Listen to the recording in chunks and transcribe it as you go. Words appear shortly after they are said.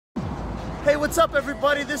Hey, what's up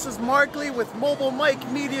everybody? This is Mark Lee with Mobile Mic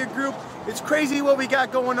Media Group. It's crazy what we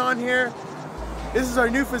got going on here. This is our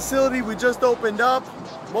new facility we just opened up,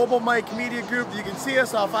 Mobile Mic Media Group. You can see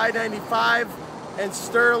us off I-95 and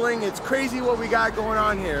Sterling. It's crazy what we got going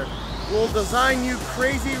on here. We'll design you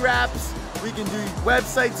crazy raps. We can do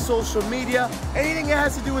websites, social media, anything that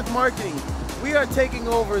has to do with marketing. We are taking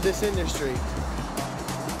over this industry.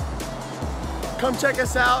 Come check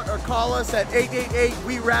us out or call us at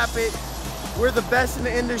 888-WE-RAP-IT. We're the best in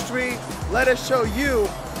the industry. Let us show you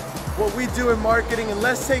what we do in marketing, and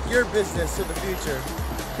let's take your business to the future.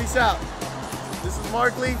 Peace out. This is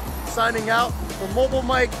Mark Lee signing out from Mobile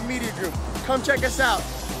Mic Media Group. Come check us out.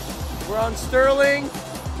 We're on Sterling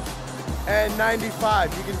and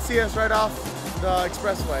 95. You can see us right off the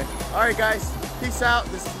expressway. All right, guys. Peace out.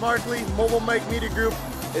 This is Mark Lee, Mobile Mic Media Group.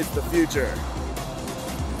 It's the future.